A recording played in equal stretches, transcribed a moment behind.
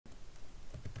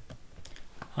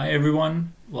Hi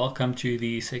everyone, welcome to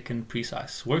the second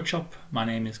preCICE workshop. My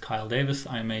name is Kyle Davis.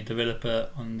 I'm a developer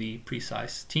on the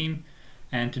preCICE team,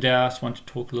 and today I just want to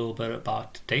talk a little bit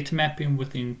about data mapping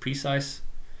within preCICE.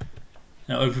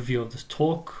 An overview of this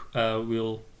talk,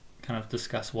 we'll kind of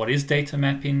discuss what is data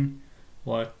mapping,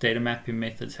 what data mapping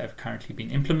methods have currently been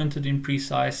implemented in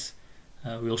preCICE.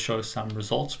 We'll show some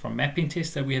results from mapping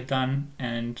tests that we have done,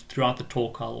 and throughout the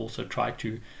talk I'll also try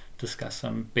to discuss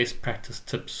some best practice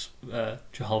tips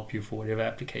to help you for whatever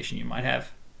application you might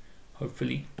have,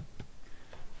 hopefully.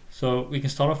 So we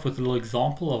can start off with a little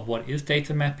example of what is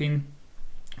data mapping.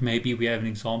 Maybe we have an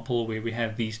example where we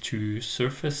have these two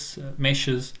surface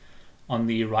meshes. On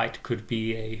the right could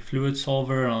be a fluid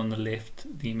solver, on the left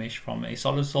the mesh from a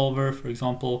solid solver, for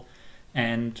example.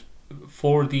 And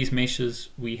for these meshes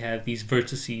we have these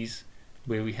vertices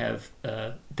where we have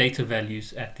data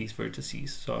values at these vertices.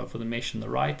 So for the mesh on the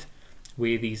right,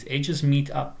 where these edges meet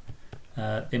up,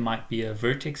 there might be a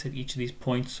vertex at each of these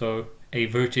points. So a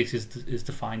vertex is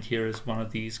defined here as one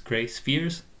of these gray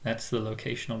spheres. That's the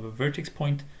location of a vertex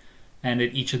point. And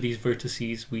at each of these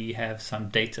vertices we have some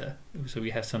data. So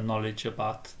we have some knowledge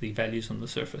about the values on the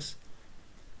surface.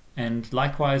 And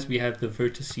likewise we have the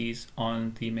vertices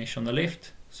on the mesh on the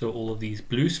left. So all of these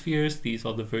blue spheres, these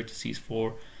are the vertices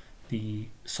for the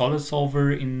solid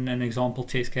solver in an example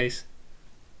test case,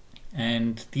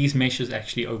 and these meshes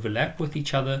actually overlap with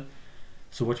each other.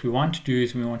 So what we want to do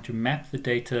is we want to map the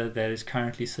data that is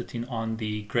currently sitting on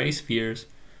the gray spheres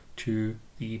to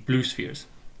the blue spheres,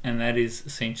 and that is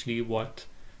essentially what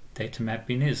data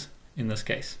mapping is in this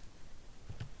case.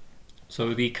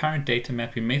 So the current data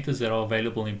mapping methods that are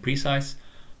available in preCICE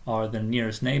are the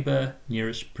nearest neighbor,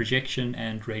 nearest projection,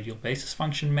 and radial basis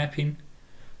function mapping.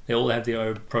 They all have their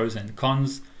own pros and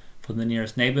cons. For the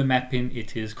nearest neighbor mapping,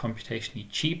 it is computationally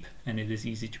cheap and it is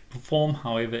easy to perform.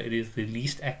 However, it is the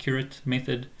least accurate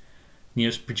method.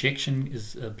 Nearest projection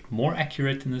is a bit more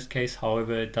accurate in this case.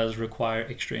 However, it does require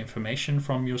extra information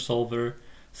from your solver,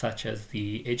 such as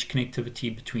the edge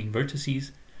connectivity between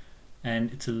vertices.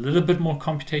 And it's a little bit more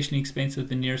computationally expensive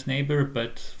than nearest neighbor,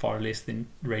 but far less than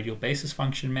radial basis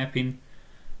function mapping.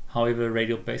 However,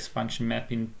 radial basis function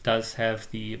mapping does have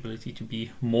the ability to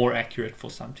be more accurate for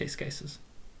some test cases.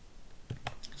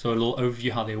 So a little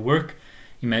overview how they work.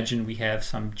 Imagine we have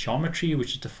some geometry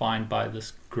which is defined by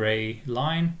this gray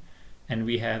line, and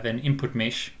we have an input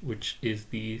mesh which is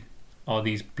are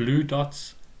these blue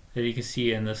dots that you can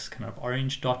see, and this kind of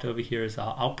orange dot over here is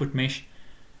our output mesh.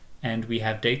 And we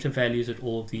have data values at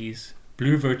all of these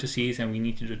blue vertices, and we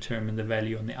need to determine the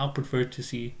value on the output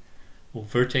vertice or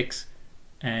vertex.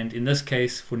 And in this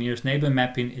case, for nearest neighbor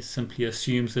mapping, it simply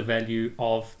assumes the value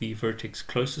of the vertex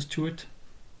closest to it.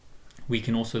 We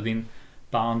can also then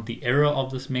bound the error of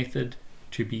this method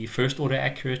to be first order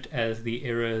accurate, as the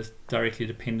error is directly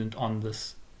dependent on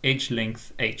this edge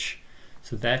length h.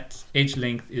 So that edge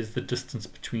length is the distance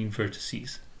between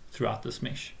vertices throughout this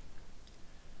mesh.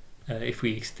 If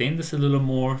we extend this a little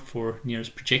more for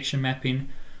nearest projection mapping,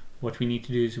 what we need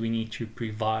to do is we need to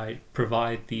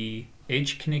provide the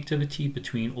edge connectivity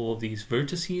between all of these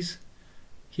vertices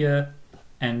here,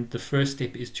 and the first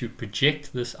step is to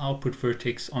project this output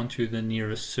vertex onto the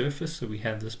nearest surface. So we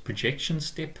have this projection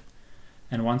step,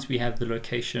 and once we have the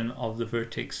location of the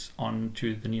vertex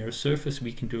onto the nearest surface,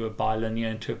 we can do a bilinear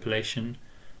interpolation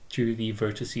to the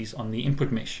vertices on the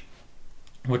input mesh.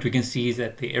 What we can see is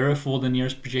that the error for the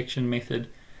nearest projection method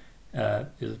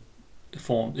is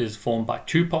formed by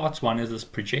two parts. One is this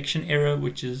projection error,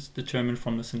 which is determined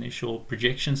from this initial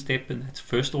projection step, and that's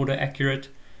first order accurate.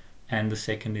 And the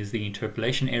second is the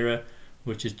interpolation error,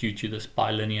 which is due to this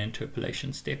bilinear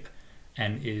interpolation step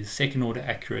and is second order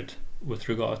accurate with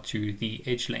regard to the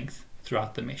edge length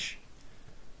throughout the mesh.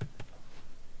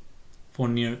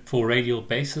 For radial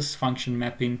basis function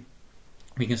mapping,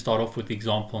 we can start off with the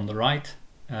example on the right.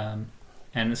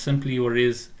 And simply what it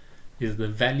is the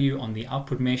value on the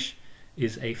output mesh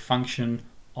is a function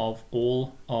of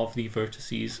all of the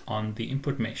vertices on the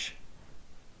input mesh.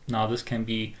 Now this can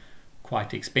be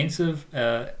quite expensive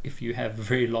if you have a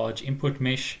very large input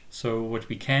mesh. So what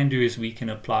we can do is we can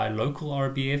apply local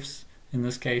RBFs in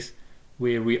this case,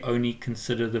 where we only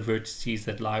consider the vertices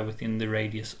that lie within the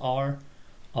radius r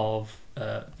of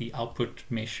the output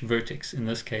mesh vertex in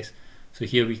this case. So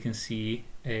here we can see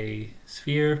a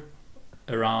sphere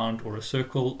around, or a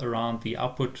circle around, the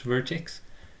output vertex,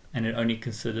 and it only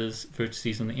considers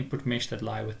vertices on the input mesh that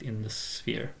lie within the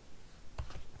sphere.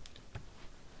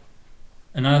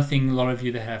 Another thing a lot of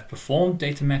you that have performed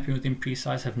data mapping within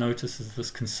preCICE have noticed is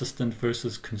this consistent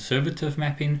versus conservative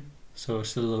mapping. So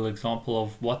it's a little example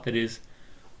of what that is.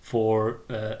 For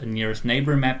a nearest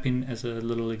neighbor mapping as a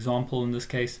little example in this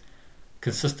case.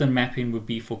 Consistent mapping would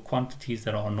be for quantities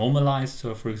that are normalized,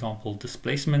 so for example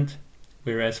displacement,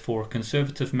 whereas for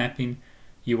conservative mapping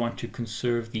you want to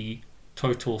conserve the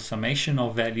total summation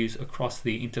of values across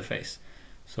the interface.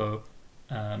 So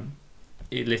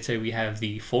let's say we have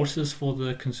the forces for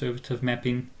the conservative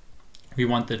mapping. We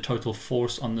want the total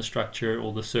force on the structure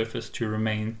or the surface to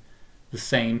remain the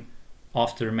same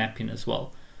after mapping as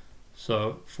well.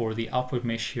 So for the output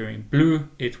mesh here in blue,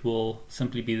 it will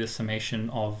simply be the summation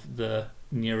of the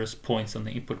nearest points on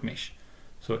the input mesh.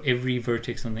 So every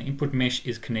vertex on the input mesh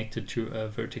is connected to a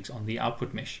vertex on the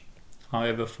output mesh.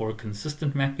 However, for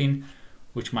consistent mapping,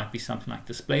 which might be something like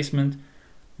displacement,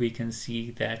 we can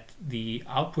see that the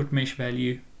output mesh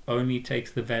value only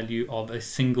takes the value of a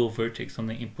single vertex on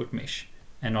the input mesh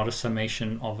and not a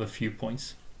summation of a few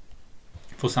points.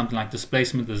 For something like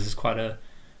displacement, this is quite a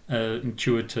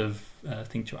intuitive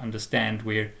thing to understand,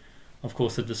 where of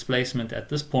course the displacement at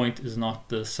this point is not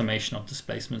the summation of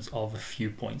displacements of a few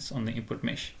points on the input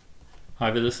mesh.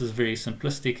 However, this is a very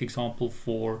simplistic example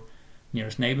for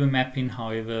nearest neighbor mapping.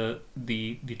 However,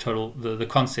 the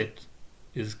concept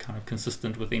is kind of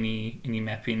consistent with any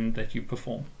mapping that you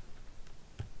perform.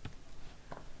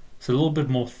 So a little bit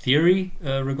more theory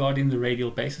regarding the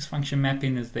radial basis function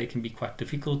mapping, as they can be quite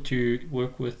difficult to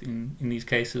work with in these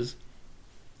cases.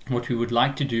 What we would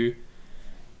like to do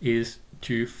is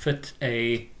to fit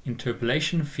a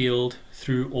interpolation field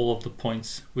through all of the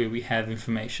points where we have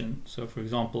information. So for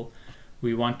example,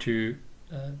 we want to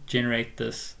generate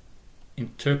this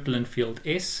interpolant field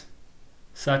S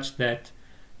such that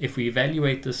if we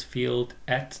evaluate this field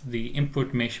at the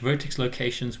input mesh vertex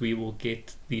locations, we will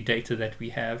get the data that we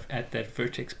have at that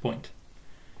vertex point.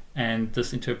 And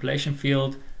this interpolation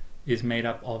field is made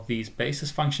up of these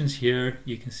basis functions here.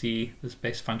 You can see this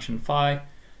base function phi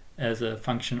as a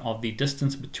function of the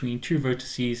distance between two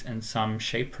vertices and some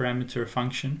shape parameter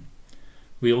function.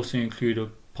 We also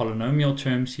include polynomial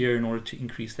terms here in order to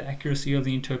increase the accuracy of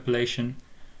the interpolation.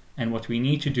 And what we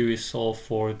need to do is solve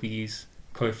for these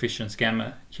coefficients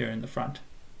gamma here in the front.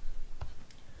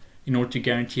 In order to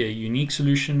guarantee a unique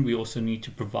solution, we also need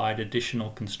to provide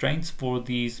additional constraints for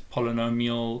these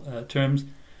polynomial terms,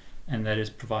 and that is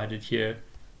provided here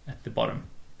at the bottom.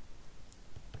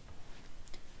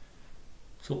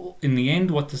 So in the end,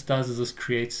 what this does is this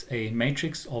creates a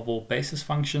matrix of all basis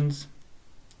functions,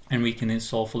 and we can then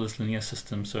solve for this linear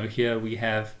system. So here we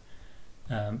have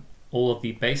all of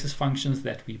the basis functions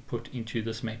that we put into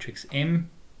this matrix M,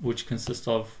 which consists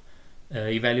of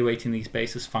evaluating these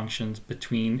basis functions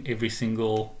between every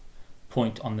single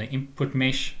point on the input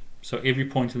mesh. So every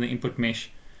point on the input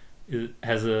mesh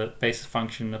has a basis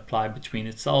function applied between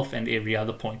itself and every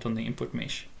other point on the input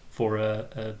mesh for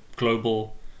a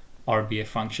global RBF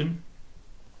function.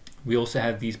 We also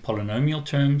have these polynomial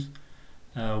terms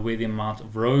where the amount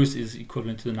of rows is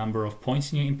equivalent to the number of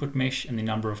points in your input mesh, and the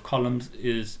number of columns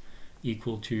is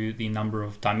equal to the number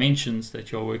of dimensions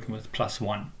that you're working with plus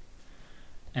 1.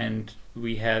 And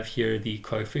we have here the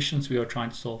coefficients we are trying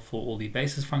to solve for all the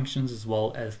basis functions, as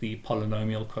well as the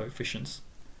polynomial coefficients.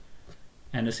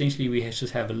 And essentially we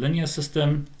just have a linear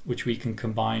system which we can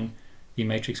combine the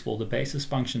matrix for the basis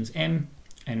functions M,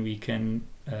 and we can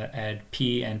add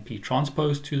P and P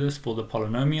transpose to this for the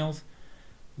polynomials.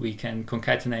 We can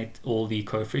concatenate all the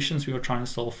coefficients we are trying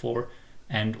to solve for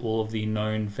and all of the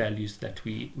known values that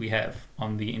we have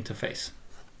on the interface.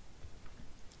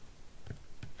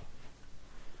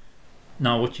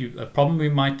 Now, a problem we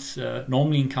might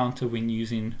normally encounter when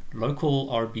using local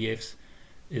RBFs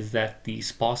is that the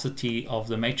sparsity of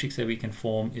the matrix that we can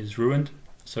form is ruined.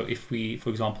 So if we, for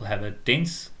example, have a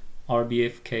dense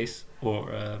RBF case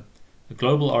or a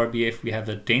global RBF, we have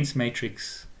a dense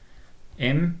matrix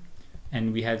M,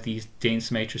 and we have these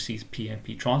dense matrices P and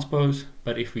P transpose.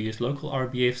 But if we use local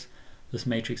RBFs, this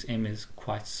matrix M is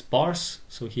quite sparse.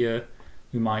 So here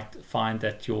we might find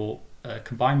that your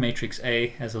combined matrix A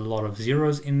has a lot of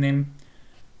zeros in them,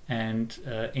 and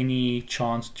any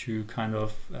chance to kind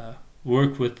of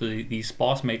work with these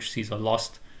sparse matrices are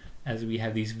lost, as we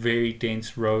have these very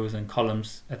dense rows and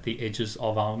columns at the edges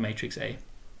of our matrix A.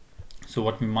 So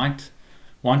what we might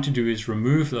want to do is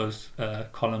remove those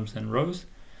columns and rows,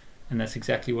 and that's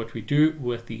exactly what we do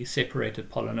with the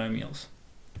separated polynomials.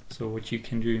 So what you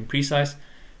can do in preCICE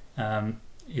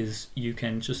is you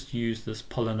can just use this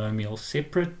polynomial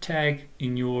separate tag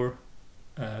in your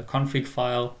config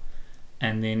file,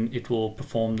 and then it will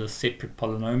perform the separate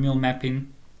polynomial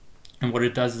mapping. And what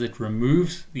it does is it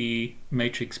removes the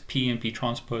matrix P and P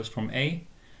transpose from A,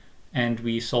 and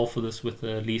we solve for this with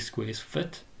the least squares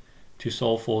fit to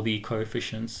solve for the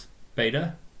coefficients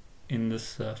beta in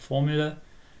this formula,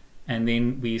 and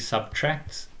then we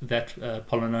subtract that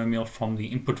polynomial from the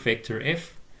input vector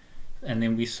f, and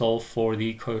then we solve for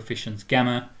the coefficients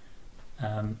gamma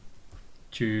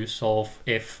to solve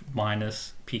f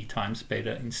minus p times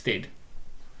beta instead.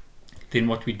 Then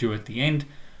what we do at the end,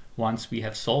 once we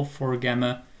have solved for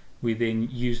gamma, we then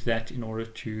use that in order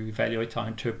to evaluate our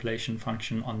interpolation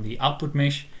function on the output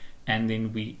mesh, and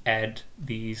then we add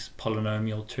these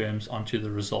polynomial terms onto the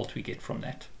result we get from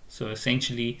that. So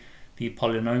essentially the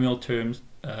polynomial terms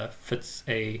fits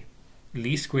a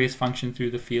least squares function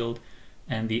through the field,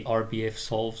 and the RBF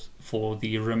solves for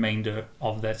the remainder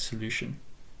of that solution.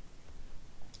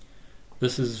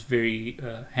 This is very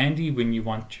handy when you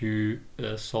want to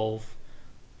solve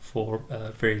for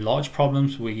very large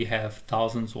problems where you have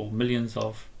thousands or millions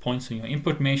of points in your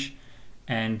input mesh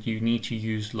and you need to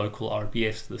use local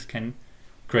RBFs. This can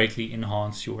greatly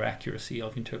enhance your accuracy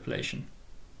of interpolation.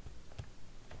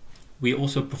 We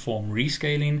also perform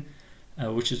rescaling,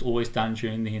 which is always done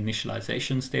during the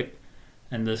initialization step,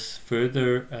 and this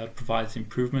further provides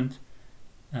improvement.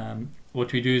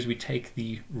 What we do is we take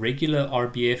the regular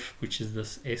RBF, which is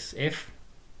this SF,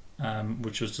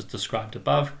 which was just described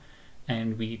above,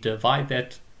 and we divide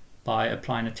that by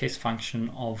applying a test function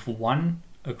of 1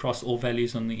 across all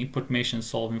values on the input mesh and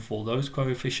solving for those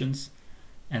coefficients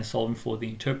and solving for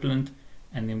the interpolant,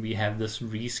 and then we have this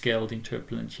rescaled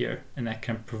interpolant here, and that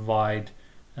can provide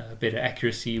better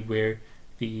accuracy where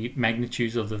the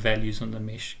magnitudes of the values on the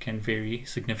mesh can vary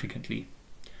significantly.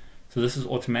 So this is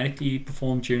automatically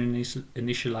performed during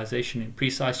initialization in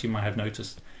preCICE. You might have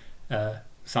noticed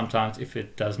sometimes if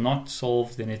it does not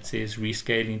solve, then it says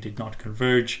rescaling did not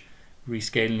converge,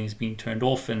 rescaling is being turned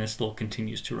off, and it still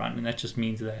continues to run, and that just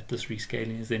means that this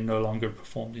rescaling is then no longer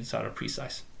performed inside of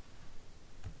preCICE.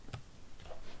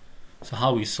 So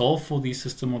how we solve for the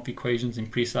system of equations in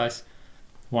preCICE,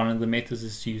 one of the methods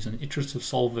is to use an iterative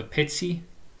solver PETSI.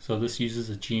 So this uses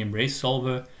a GMRes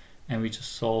solver, and we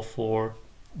just solve for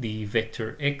the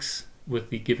vector x with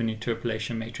the given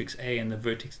interpolation matrix A and the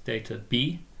vertex data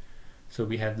B. So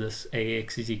we have this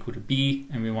AX is equal to B,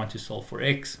 and we want to solve for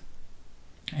x,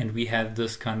 and we have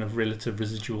this kind of relative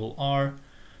residual R,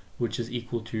 which is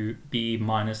equal to B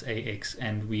minus AX,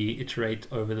 and we iterate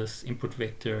over this input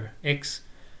vector x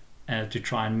to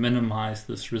try and minimize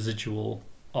this residual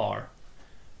R.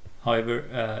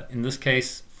 However, in this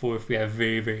case, for if we have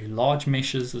very large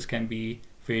meshes, this can be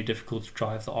very difficult to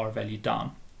drive the R value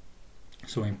down.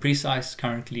 So in preCICE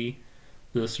currently,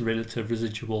 this relative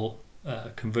residual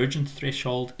convergence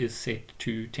threshold is set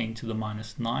to 10 to the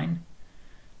minus 9,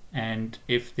 and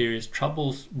if there is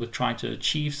troubles with trying to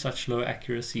achieve such low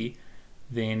accuracy,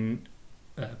 then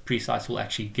preCICE will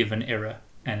actually give an error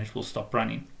and it will stop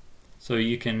running. So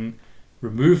you can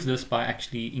remove this by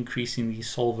actually increasing the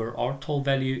solver rtol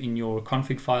value in your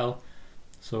config file.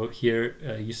 So here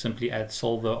you simply add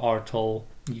solver rtol.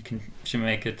 You can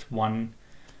make it 1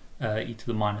 e to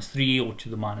the minus 3 or to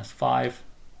the minus 5,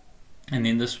 and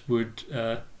then this would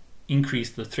increase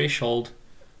the threshold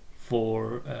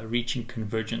for reaching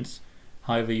convergence.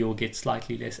 However, you'll get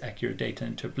slightly less accurate data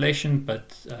interpolation,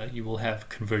 but you will have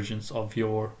convergence of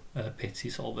your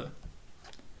PETSI solver.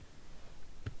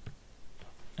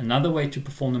 Another way to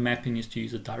perform the mapping is to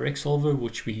use a direct solver,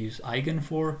 which we use eigen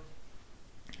for,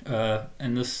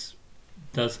 and this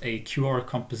does a QR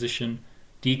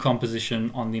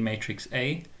decomposition on the matrix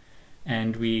A,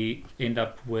 and we end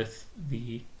up with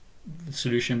the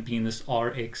solution being this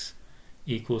Rx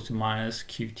equals to minus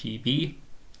QTB,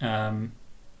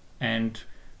 and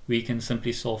we can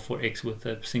simply solve for x with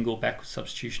a single backward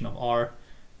substitution of R,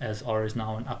 as R is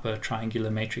now an upper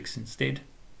triangular matrix instead.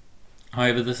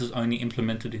 However, this is only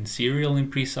implemented in serial in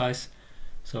preCICE,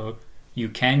 so you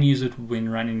can use it when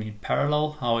running in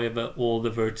parallel. However, all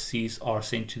the vertices are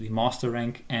sent to the master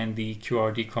rank, and the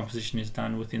QR decomposition is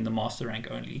done within the master rank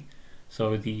only.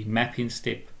 So the mapping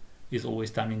step is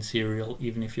always done in serial,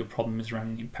 even if your problem is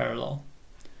running in parallel.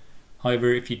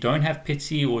 However, if you don't have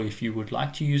PETSI, or if you would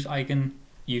like to use eigen,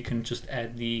 you can just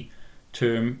add the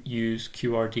term use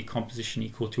QR decomposition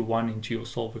equal to 1 into your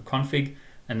solver config,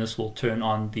 and this will turn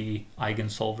on the eigen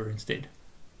solver instead.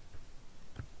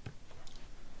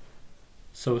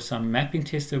 So some mapping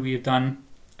tests that we have done,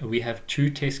 we have 2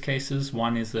 test cases.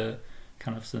 One is a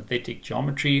kind of synthetic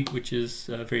geometry, which is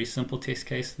a very simple test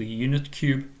case, the unit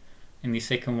cube, and the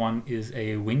second one is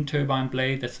a wind turbine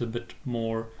blade. That's a bit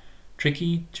more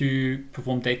tricky to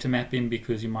perform data mapping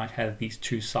because you might have these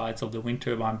 2 sides of the wind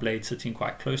turbine blade sitting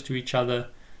quite close to each other.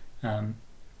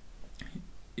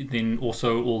 Then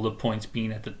also all the points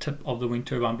being at the tip of the wind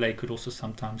turbine blade could also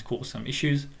sometimes cause some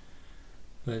issues.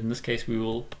 But in this case we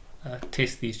will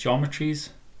test these geometries.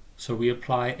 So we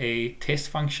apply a test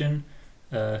function,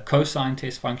 cosine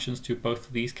test functions to both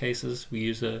of these cases. We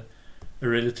use a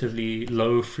relatively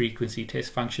low frequency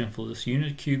test function for this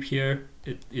unit cube here.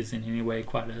 It is in any way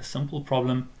quite a simple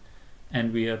problem,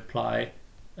 and we apply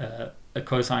a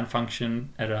cosine function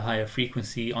at a higher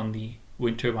frequency on the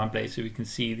wind turbine blade, so we can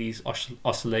see these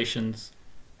oscillations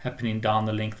happening down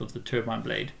the length of the turbine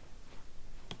blade.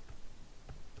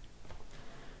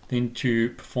 Then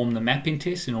to perform the mapping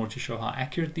test in order to show how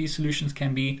accurate these solutions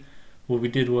can be, what we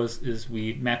did is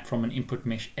we mapped from an input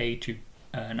mesh A to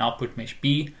an output mesh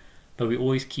B, but we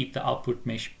always keep the output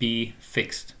mesh B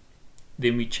fixed.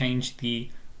 Then we change the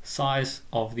size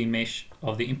of the mesh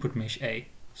of the input mesh A.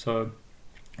 So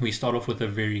we start off with a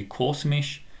very coarse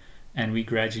mesh, and we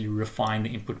gradually refine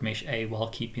the input mesh A while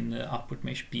keeping the output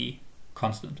mesh B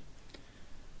constant.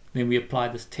 Then we apply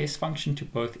this test function to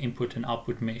both input and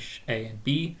output mesh A and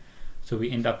B. So we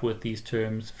end up with these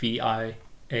terms VI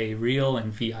A real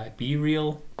and VI B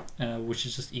real, which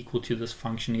is just equal to this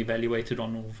function evaluated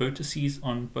on all vertices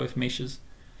on both meshes.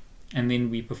 And then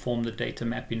we perform the data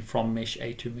mapping from mesh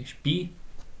A to mesh B,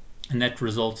 and that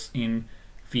results in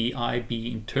VIB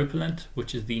interpolant,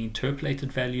 which is the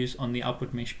interpolated values on the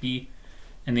output mesh B,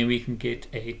 and then we can get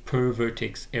a per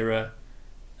vertex error,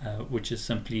 which is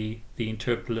simply the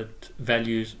interpolate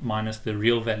values minus the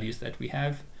real values that we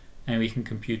have, and we can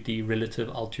compute the relative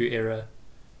L2 error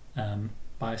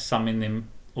by summing them,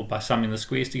 or by summing the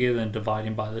squares together and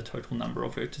dividing by the total number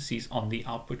of vertices on the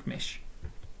output mesh.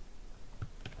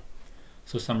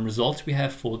 So some results we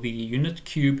have for the unit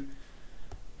cube.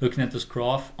 Looking at this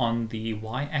graph, on the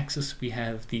y-axis we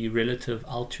have the relative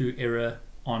L2 error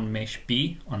on mesh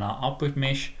B, on our output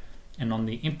mesh, and on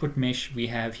the input mesh we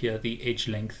have here the edge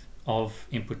length of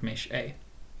input mesh A.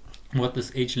 What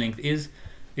this edge length is,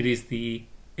 it is the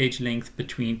edge length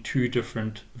between two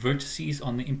different vertices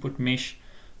on the input mesh.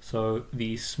 So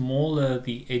the smaller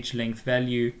the edge length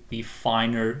value, the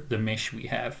finer the mesh we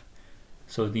have.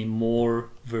 So the more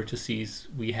vertices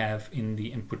we have in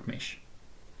the input mesh.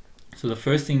 So the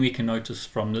first thing we can notice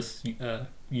from this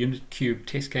unit cube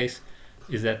test case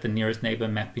is that the nearest neighbor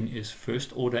mapping is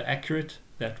first order accurate.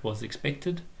 That was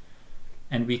expected.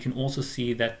 And we can also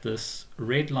see that this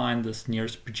red line, this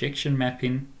nearest projection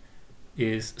mapping,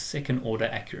 is second order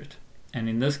accurate. And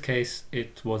in this case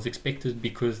it was expected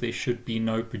because there should be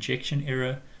no projection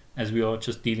error, as we are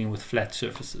just dealing with flat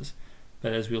surfaces.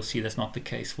 But as we'll see, that's not the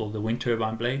case for the wind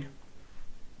turbine blade.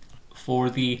 For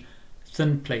the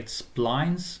thin plate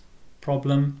splines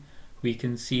problem, we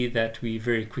can see that we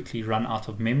very quickly run out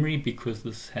of memory because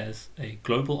this has a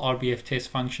global RBF test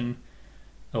function,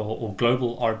 or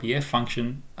global RBF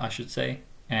function I should say,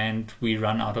 and we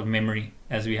run out of memory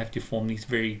as we have to form these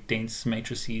very dense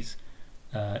matrices.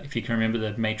 If you can remember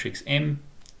that matrix M,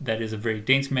 that is a very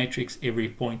dense matrix. Every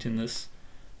point in this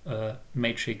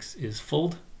matrix is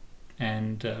filled,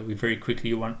 and we very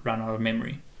quickly run out of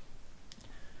memory.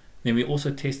 Then we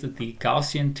also tested the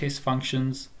Gaussian test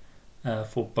functions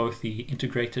for both the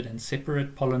integrated and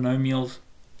separate polynomials,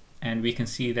 and we can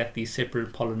see that the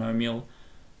separate polynomial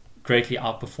greatly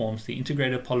outperforms the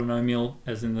integrated polynomial,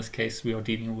 as in this case we are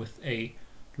dealing with a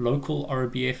local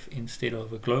RBF instead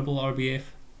of a global RBF.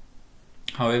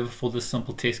 However, for this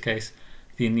simple test case,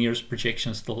 the nearest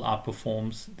projection still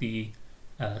outperforms the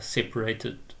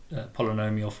separated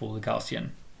polynomial for the Gaussian.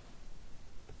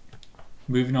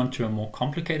 Moving on to a more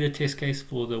complicated test case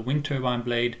for the wind turbine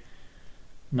blade.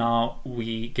 Now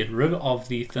we get rid of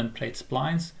the thin plate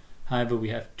splines. However, we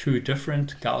have two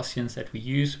different Gaussians that we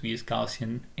use. We use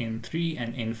Gaussian N3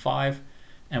 and N5,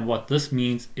 and what this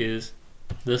means is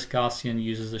this Gaussian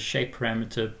uses a shape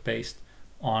parameter based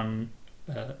on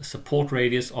a support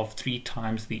radius of 3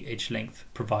 times the edge length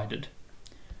provided.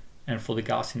 And for the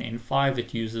Gaussian N5,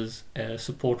 it uses a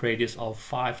support radius of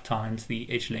 5 times the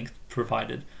edge length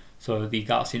provided. So the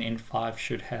Gaussian N5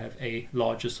 should have a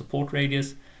larger support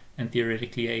radius and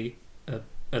theoretically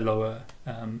a lower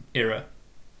error.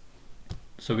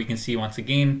 So we can see once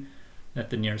again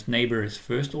that the nearest neighbor is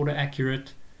first order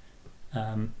accurate.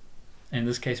 In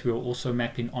this case, we are also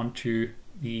mapping onto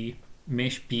the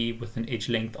mesh B with an edge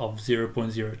length of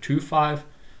 0.025.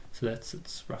 So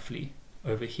it's roughly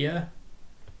over here.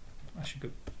 I should go,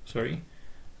 sorry.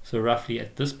 So roughly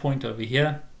at this point over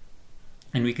here.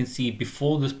 And we can see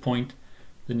before this point,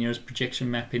 the nearest projection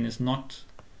mapping is not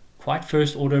quite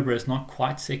first order, but it's not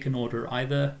quite second order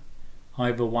either.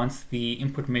 However, once the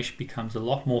input mesh becomes a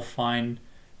lot more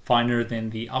finer than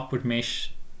the output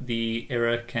mesh, the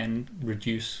error can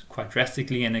reduce quite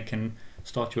drastically and it can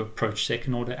start to approach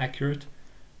second order accurate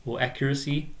or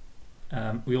accuracy.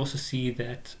 We also see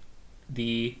that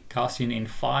the Gaussian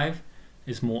N5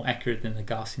 is more accurate than the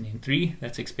Gaussian N3.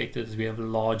 That's expected as we have a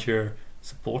larger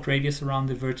support radius around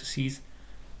the vertices,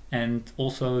 and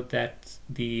also that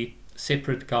the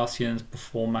separate Gaussians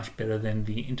perform much better than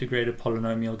the integrated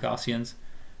polynomial Gaussians.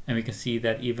 And we can see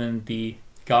that even the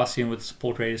Gaussian with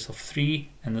support radius of 3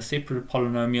 and the separate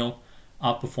polynomial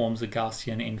outperforms the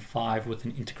Gaussian N5 with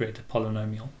an integrated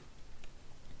polynomial.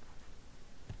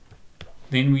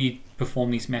 Then we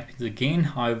perform these mappings again.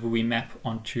 However, we map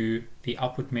onto the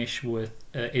output mesh with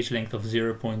an edge length of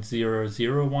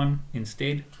 0.001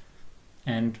 instead.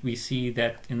 And we see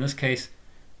that in this case,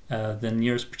 the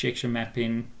nearest projection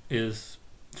mapping is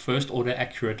first order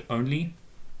accurate only.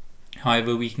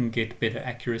 However, we can get better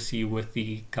accuracy with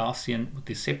the Gaussian, with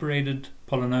the separated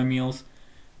polynomials,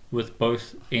 with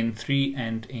both N3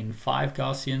 and N5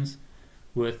 Gaussians,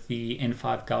 with the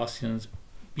N5 Gaussians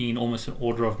being almost an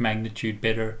order of magnitude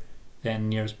better than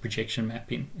nearest projection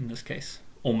mapping in this case,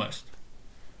 almost.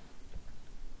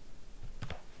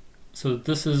 So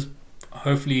this has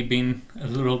hopefully been a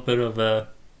little bit of a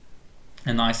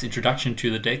nice introduction to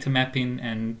the data mapping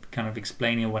and kind of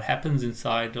explaining what happens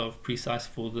inside of preCICE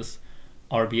for this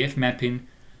RBF mapping.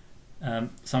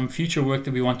 Some future work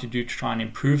that we want to do to try and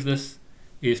improve this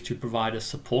is to provide a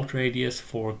support radius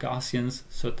for Gaussians.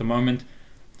 So at the moment,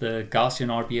 the Gaussian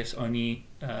RBFs only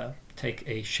take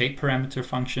a shape parameter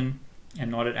function and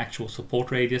not an actual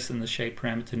support radius, and the shape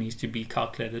parameter needs to be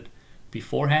calculated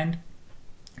beforehand.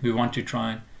 We want to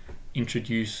try and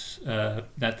introduce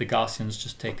that the Gaussians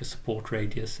just take a support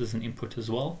radius as an input as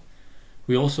well.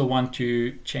 We also want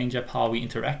to change up how we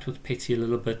interact with PETSI a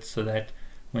little bit, so that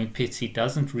when PETSI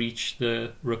doesn't reach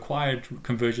the required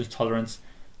convergence tolerance,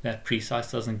 that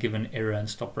preCICE doesn't give an error and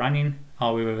stop running.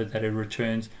 However, that it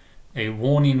returns a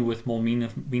warning with more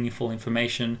meaningful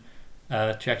information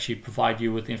to actually provide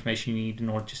you with the information you need in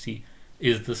order to see,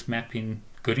 is this mapping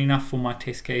good enough for my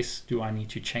test case? Do I need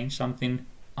to change something?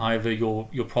 However,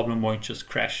 your problem won't just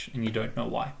crash and you don't know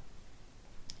why.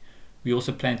 We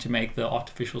also plan to make the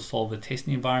artificial solver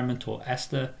testing environment, or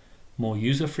ASTA, more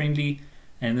user-friendly.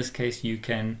 And in this case, you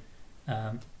can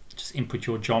just input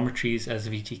your geometries as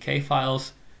VTK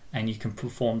files, and you can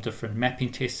perform different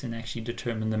mapping tests and actually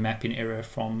determine the mapping error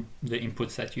from the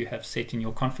inputs that you have set in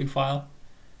your config file.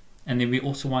 And then we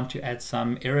also want to add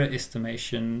some error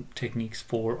estimation techniques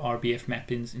for RBF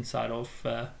mappings inside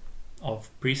of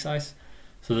preCICE.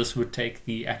 So this would take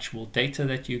the actual data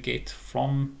that you get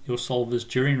from your solvers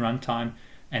during runtime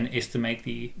and estimate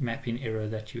the mapping error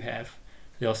that you have.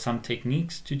 There are some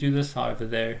techniques to do this, however,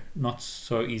 they're not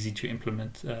so easy to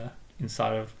implement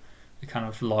inside of a kind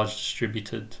of large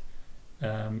distributed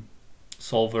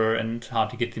solver, and how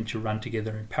to get them to run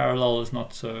together in parallel is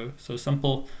not so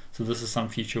simple. So this is some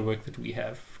future work that we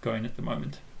have going at the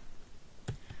moment.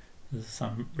 This is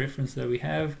some reference that we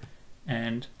have,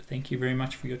 and thank you very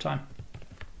much for your time.